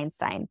Albert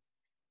Einstein.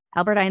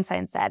 Albert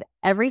Einstein said,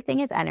 "Everything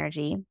is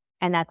energy,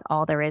 and that's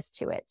all there is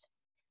to it.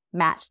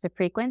 Match the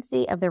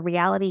frequency of the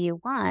reality you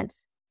want,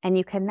 and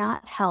you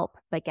cannot help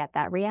but get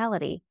that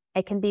reality.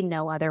 It can be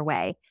no other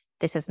way.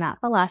 This is not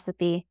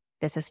philosophy.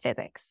 This is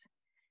physics."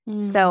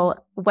 Mm. So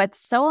what's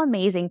so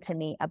amazing to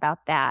me about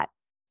that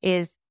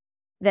is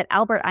that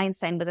Albert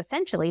Einstein was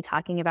essentially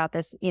talking about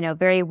this,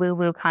 very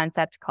woo-woo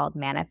concept called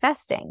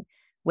manifesting,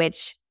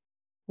 which,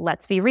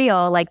 let's be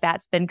real, like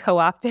that's been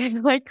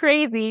co-opted like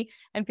crazy.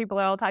 And people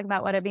are all talking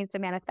about what it means to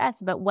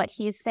manifest. But what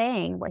he was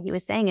saying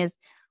is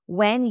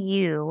when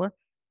you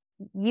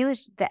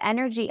use the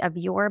energy of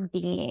your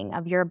being,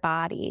 of your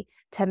body,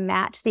 to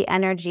match the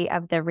energy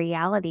of the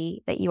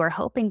reality that you are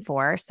hoping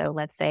for. So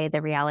let's say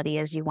the reality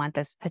is you want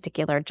this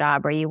particular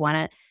job or you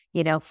want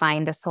to,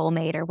 find a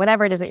soulmate or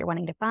whatever it is that you're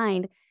wanting to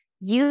find.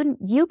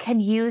 You can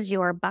use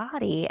your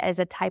body as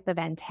a type of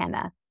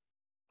antenna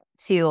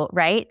to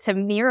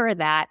mirror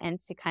that and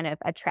to kind of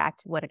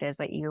attract what it is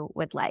that you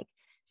would like.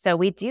 So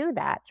we do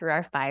that through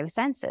our five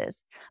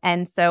senses.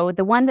 And so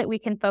the one that we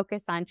can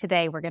focus on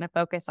today, we're going to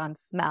focus on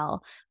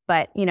smell.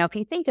 But, if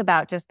you think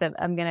about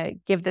I'm going to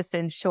give this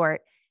in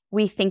short,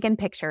 we think in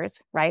pictures,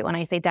 right? When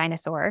I say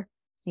dinosaur,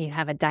 you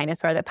have a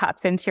dinosaur that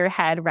pops into your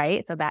head,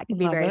 right? So that can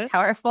be Love very it.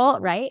 powerful,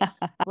 right?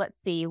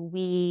 Let's see.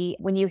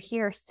 When you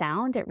hear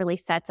sound, it really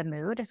sets a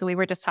mood. So we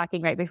were just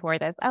talking right before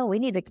this, oh, we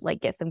need to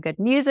like get some good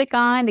music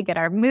on to get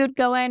our mood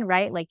going,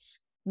 right? Like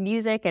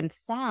music and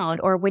sound.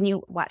 Or when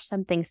you watch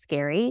something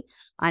scary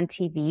on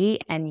TV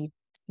and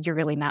you're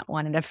really not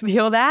wanting to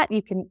feel that,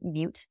 you can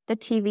mute the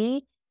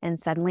TV and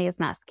suddenly it's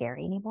not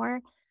scary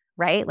anymore,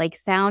 right? Like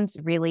sound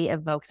really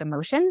evokes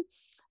emotion.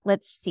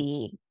 Let's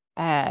see.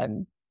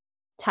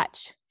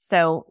 Touch.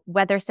 So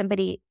whether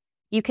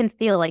you can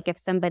feel like if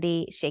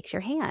somebody shakes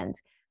your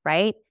hand,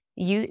 right?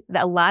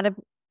 A lot of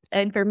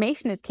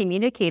information is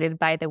communicated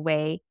by the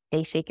way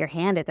they shake your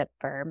hand. Is it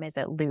firm? Is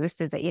it loose?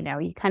 Is it,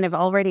 you kind of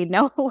already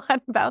know a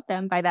lot about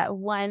them by that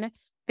one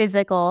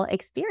physical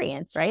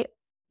experience, right?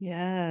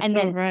 Yeah, And so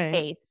then right.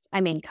 taste. I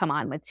mean, come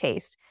on with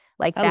taste.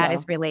 Like that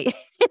is Hello. really,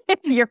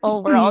 it's your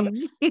whole world,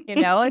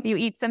 if you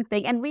eat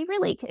something. And we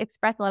really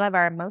express a lot of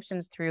our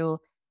emotions through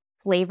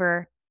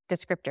flavor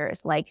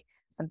descriptors, like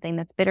something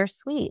that's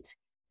bittersweet.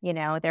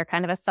 They're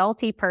kind of a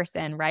salty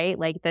person, right?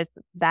 Like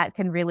that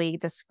can really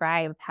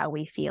describe how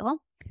we feel.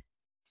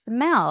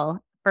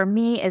 Smell for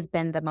me has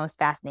been the most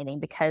fascinating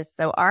because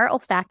so our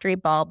olfactory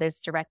bulb is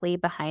directly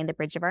behind the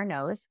bridge of our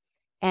nose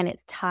and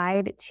it's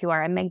tied to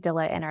our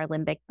amygdala and our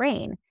limbic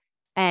brain.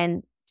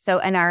 And So,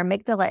 and our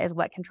amygdala is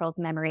what controls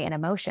memory and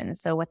emotion.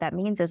 So what that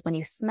means is when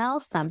you smell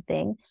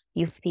something,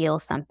 you feel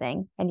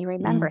something and you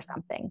remember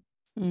something,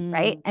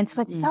 right? And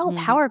so it's so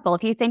powerful.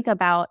 If you think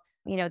about,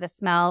 the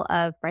smell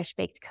of fresh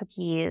baked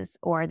cookies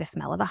or the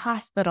smell of a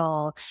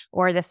hospital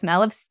or the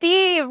smell of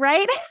Steve,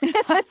 right?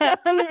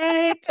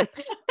 Right.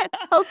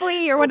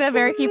 Hopefully you're one of the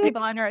very few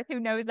people on earth who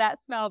knows that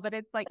smell, but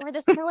it's like, or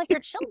the smell of your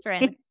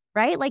children,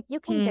 right? Like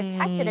you can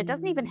detect it. It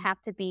doesn't even have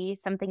to be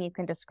something you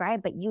can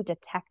describe, but you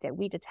detect it.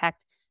 We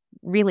detect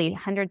really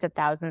hundreds of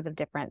thousands of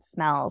different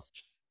smells.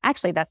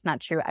 Actually, that's not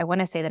true. I want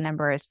to say the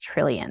number is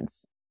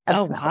trillions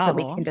of smells that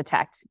we can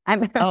detect.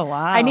 Oh,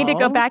 wow. I need to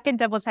go back and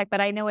double check,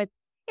 but I know it's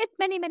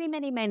many, many,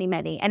 many, many,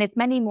 many. And it's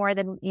many more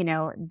than,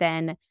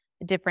 than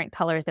different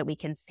colors that we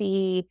can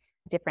see,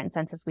 different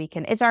senses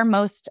it's our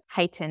most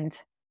heightened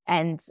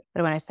and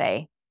what do I want to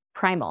say?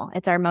 Primal.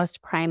 It's our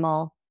most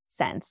primal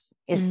sense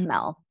is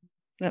smell.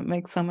 That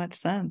makes so much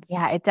sense.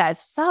 Yeah, it does.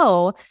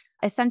 So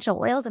essential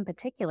oils in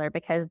particular,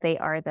 because they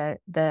are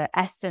the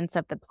essence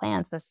of the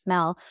plants, the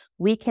smell,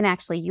 we can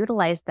actually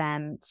utilize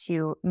them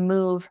to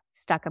move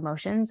stuck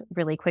emotions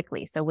really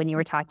quickly. So when you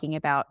were talking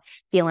about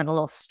feeling a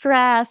little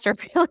stressed or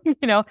feeling,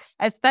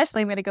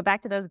 especially I'm going to go back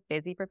to those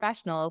busy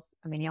professionals.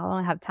 I mean, y'all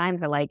don't have time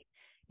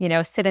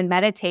to sit and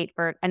meditate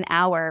for an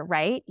hour,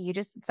 right?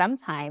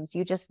 Sometimes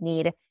you just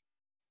need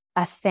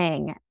a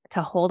thing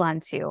to hold on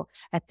to,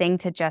 a thing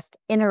to just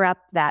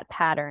interrupt that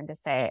pattern to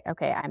say,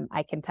 okay,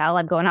 I can tell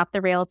I'm going off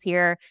the rails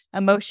here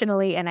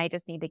emotionally, and I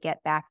just need to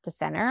get back to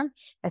center.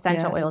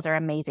 Essential oils are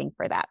amazing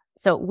for that.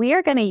 So we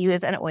are going to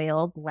use an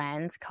oil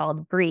blend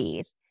called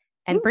Breathe.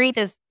 And Breathe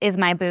is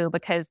my boo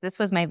because this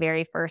was my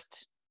very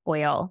first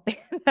oil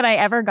that I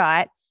ever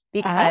got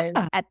because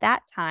at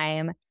that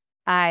time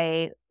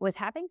I was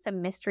having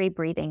some mystery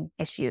breathing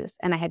issues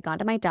and I had gone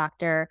to my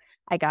doctor.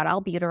 I got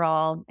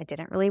albuterol. It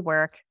didn't really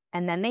work.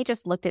 And then they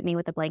just looked at me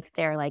with a blank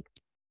stare, like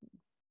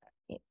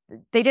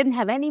they didn't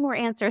have any more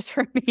answers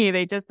for me.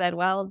 They just said,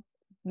 well,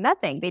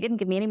 nothing. They didn't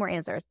give me any more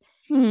answers.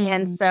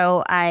 And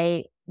so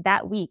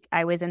that week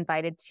I was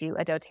invited to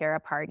a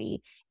doTERRA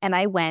party and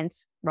I went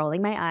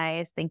rolling my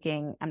eyes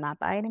thinking, I'm not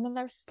buying any of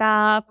their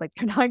stuff. Like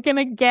they're not going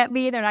to get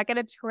me. They're not going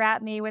to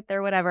trap me with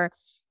their whatever.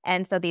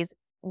 And so these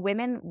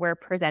women were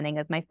presenting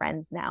as my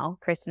friends now,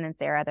 Kristen and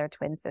Sarah, they're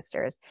twin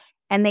sisters.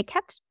 And they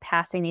kept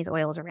passing these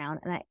oils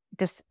around. And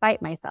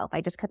despite myself,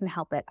 I just couldn't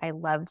help it. I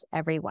loved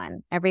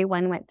everyone.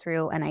 Everyone went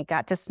through and I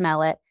got to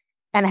smell it.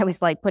 And I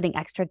was like putting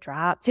extra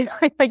drops.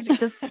 I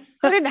just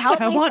couldn't help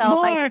myself. Want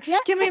more.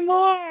 Give me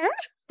more.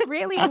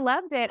 Really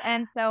loved it.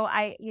 And so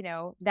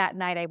that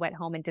night I went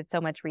home and did so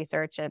much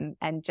research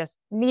and just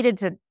needed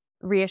to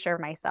reassure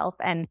myself.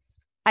 And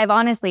I've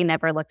honestly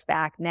never looked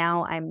back.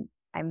 Now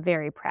I'm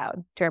very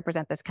proud to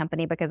represent this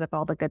company because of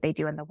all the good they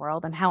do in the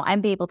world and how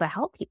I'm able to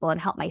help people and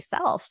help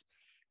myself.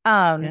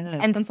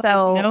 And since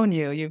so I've known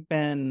you've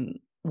been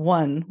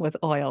one with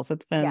oils.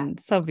 It's been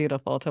so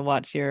beautiful to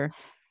watch your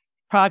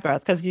progress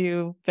because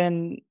you've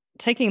been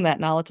taking that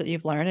knowledge that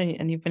you've learned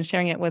and you've been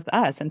sharing it with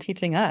us and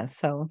teaching us.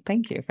 So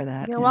thank you for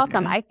that. You're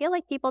welcome. I feel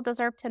like people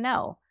deserve to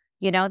know.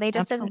 They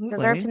just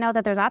deserve to know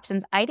that there's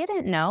options. I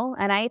didn't know.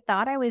 And I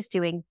thought I was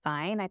doing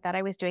fine. I thought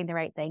I was doing the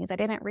right things. I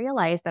didn't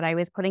realize that I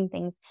was putting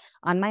things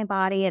on my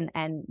body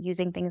and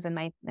using things in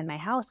my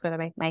house with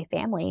my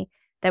family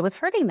that was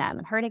hurting them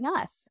and hurting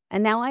us.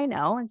 And now I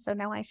know. And so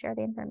now I share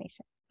the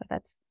information. So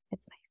it's nice.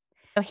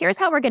 So here's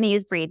how we're going to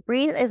use Breathe.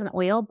 Breathe is an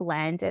oil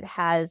blend. It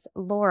has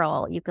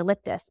laurel,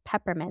 eucalyptus,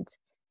 peppermint,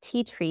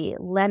 tea tree,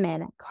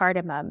 lemon,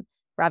 cardamom,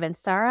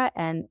 Ravinsara,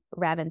 and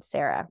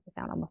Ravinsara. They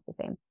sound almost the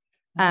same.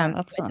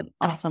 That's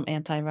awesome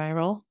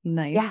antiviral.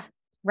 Nice. Yeah.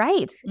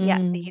 Right. Yeah.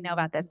 You know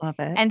about this. Love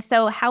it. And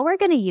so how we're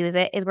going to use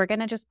it is we're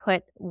going to just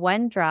put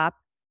one drop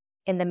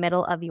in the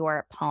middle of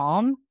your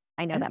palm.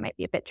 I know that might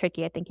be a bit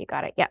tricky. I think you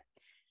got it. Yeah.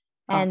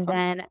 And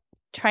then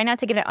try not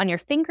to get it on your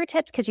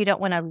fingertips because you don't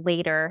want to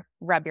later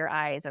rub your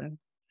eyes and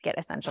get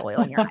essential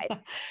oil in your eyes.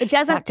 It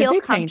doesn't feel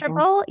comfortable.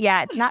 Painful.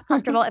 Yeah. It's not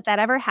comfortable. If that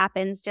ever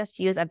happens, just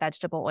use a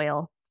vegetable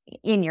oil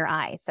in your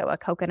eye. So a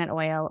coconut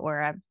oil or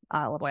a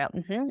olive oil.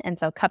 And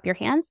so cup your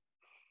hands.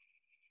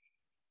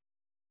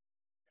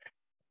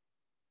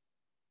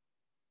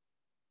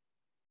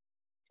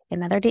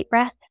 Another deep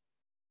breath.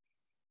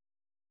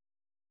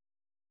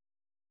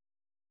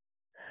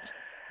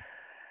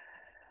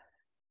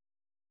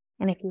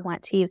 And if you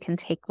want to, you can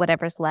take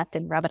whatever's left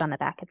and rub it on the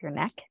back of your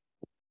neck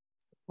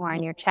or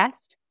on your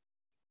chest.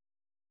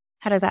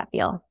 How does that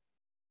feel?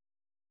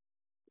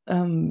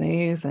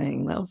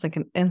 Amazing. That was like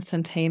an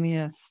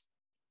instantaneous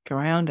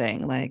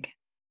grounding. Like,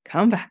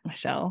 come back,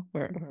 Michelle.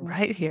 We're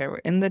right here. We're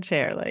in the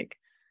chair. Like,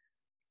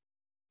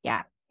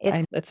 yeah,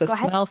 it's a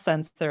smell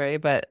sensory,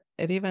 but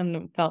it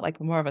even felt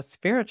like more of a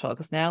spiritual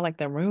because now like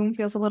the room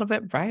feels a little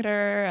bit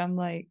brighter. I'm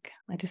like,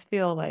 I just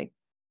feel like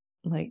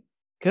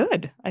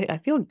good. I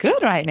feel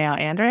good right now,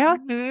 Andrea.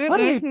 What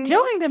are you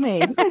doing to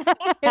me?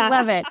 I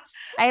love it.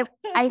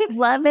 I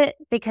love it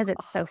because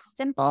it's so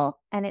simple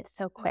and it's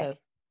so quick.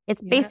 Yes.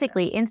 It's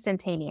basically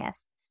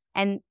instantaneous.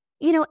 And,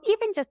 even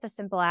just the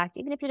simple act,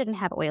 even if you didn't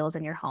have oils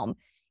in your home,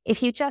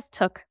 if you just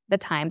took the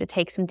time to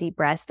take some deep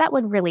breaths, that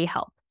would really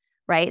help,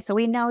 right? So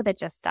we know that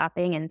just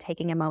stopping and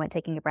taking a moment,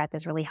 taking a breath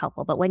is really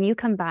helpful. But when you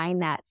combine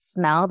that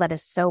smell that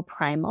is so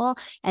primal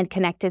and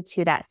connected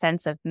to that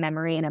sense of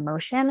memory and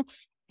emotion,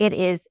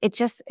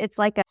 it's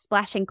like a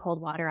splashing cold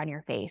water on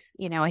your face.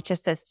 It's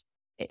just this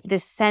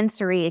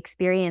sensory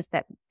experience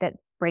that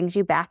brings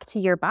you back to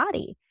your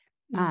body.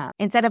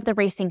 Instead of the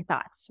racing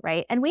thoughts,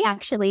 right? And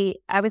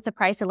I was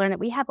surprised to learn that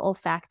we have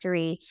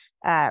olfactory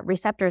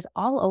receptors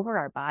all over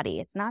our body.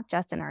 It's not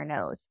just in our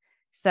nose.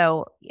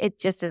 So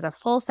it just is a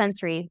full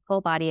sensory,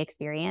 full body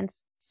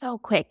experience. So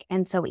quick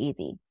and so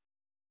easy.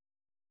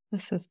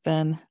 This has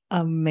been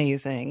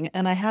amazing.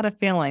 And I had a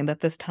feeling that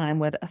this time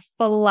would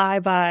fly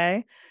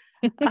by.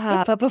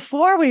 But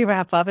before we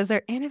wrap up, is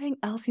there anything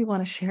else you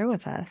want to share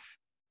with us?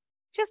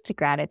 Just a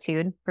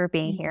gratitude for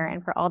being here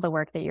and for all the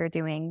work that you're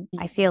doing.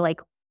 I feel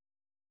like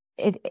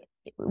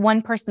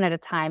one person at a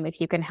time,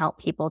 if you can help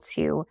people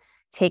to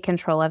take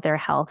control of their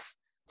health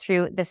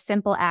through the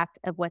simple act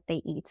of what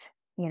they eat,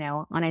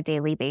 on a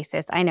daily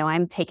basis. I know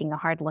I'm taking a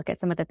hard look at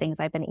some of the things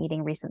I've been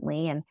eating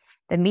recently, and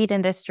the meat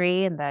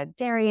industry and the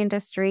dairy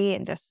industry,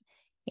 and just,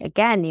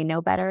 again, you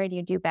know better and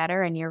you do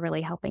better, and you're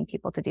really helping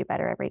people to do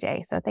better every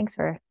day. So thanks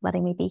for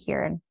letting me be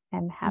here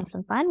and have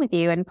some fun with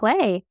you and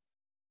play.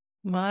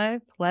 My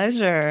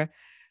pleasure.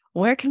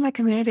 Where can my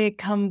community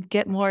come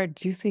get more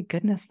juicy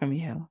goodness from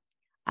you?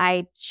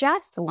 I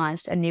just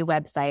launched a new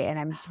website and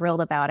I'm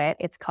thrilled about it.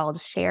 It's called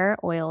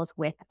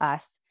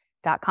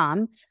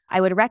shareoilswithus.com.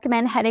 I would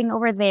recommend heading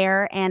over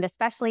there. And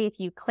especially if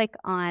you click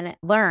on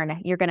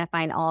learn, you're going to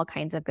find all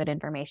kinds of good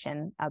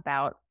information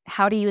about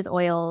how to use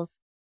oils.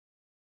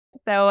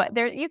 So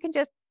there, you can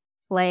just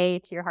play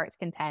to your heart's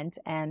content.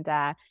 And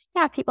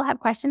if people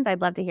have questions,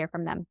 I'd love to hear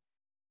from them.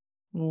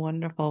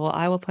 Wonderful. Well,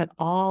 I will put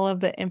all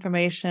of the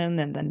information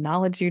and the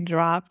knowledge you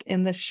dropped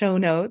in the show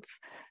notes.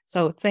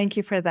 So thank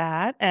you for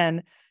that.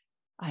 And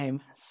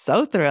I'm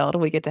so thrilled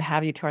we get to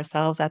have you to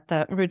ourselves at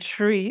the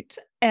retreat.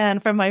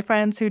 And for my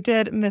friends who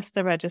did miss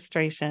the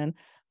registration,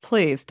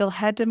 please still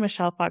head to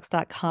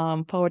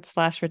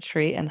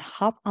michellefox.com/retreat and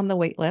hop on the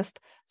wait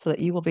list so that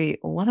you will be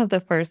one of the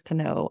first to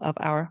know of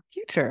our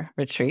future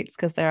retreats,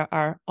 because there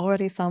are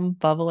already some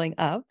bubbling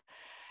up.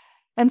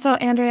 And so,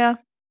 Andrea,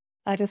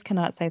 I just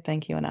cannot say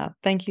thank you enough.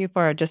 Thank you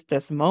for just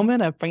this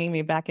moment of bringing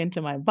me back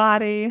into my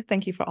body.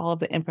 Thank you for all of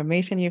the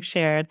information you've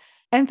shared.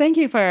 And thank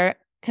you for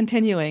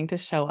continuing to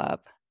show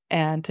up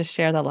and to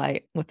share the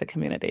light with the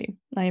community.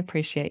 I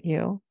appreciate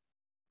you.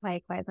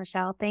 Likewise,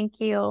 Michelle. Thank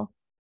you.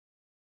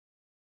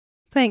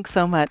 Thanks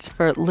so much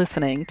for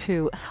listening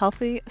to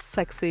Healthy,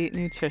 Sexy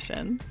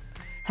Nutrition.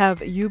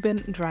 Have you been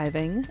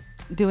driving,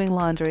 doing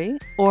laundry,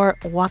 or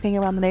walking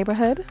around the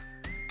neighborhood?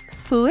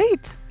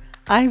 Sweet!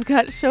 I've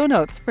got show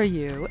notes for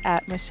you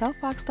at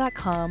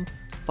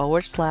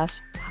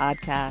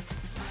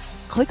michellefox.com/podcast.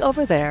 Click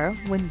over there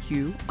when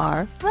you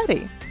are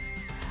ready.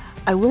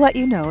 I will let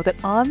you know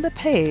that on the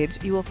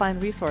page, you will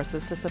find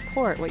resources to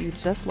support what you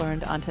just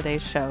learned on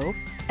today's show.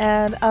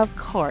 And of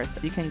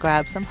course, you can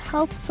grab some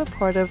health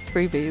supportive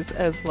freebies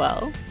as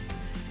well.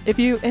 If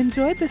you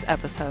enjoyed this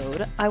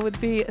episode, I would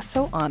be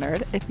so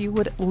honored if you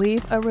would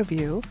leave a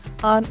review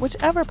on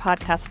whichever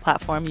podcast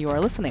platform you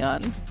are listening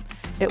on.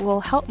 It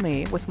will help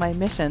me with my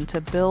mission to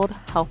build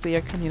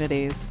healthier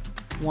communities,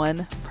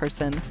 one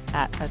person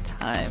at a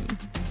time.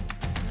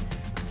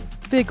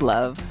 Big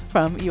love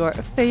from your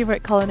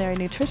favorite culinary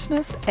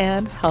nutritionist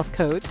and health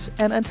coach.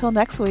 And until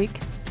next week,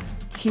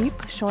 keep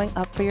showing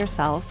up for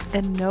yourself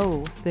and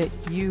know that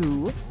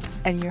you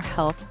and your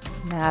health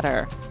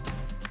matter.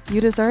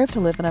 You deserve to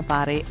live in a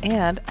body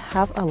and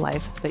have a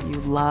life that you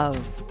love.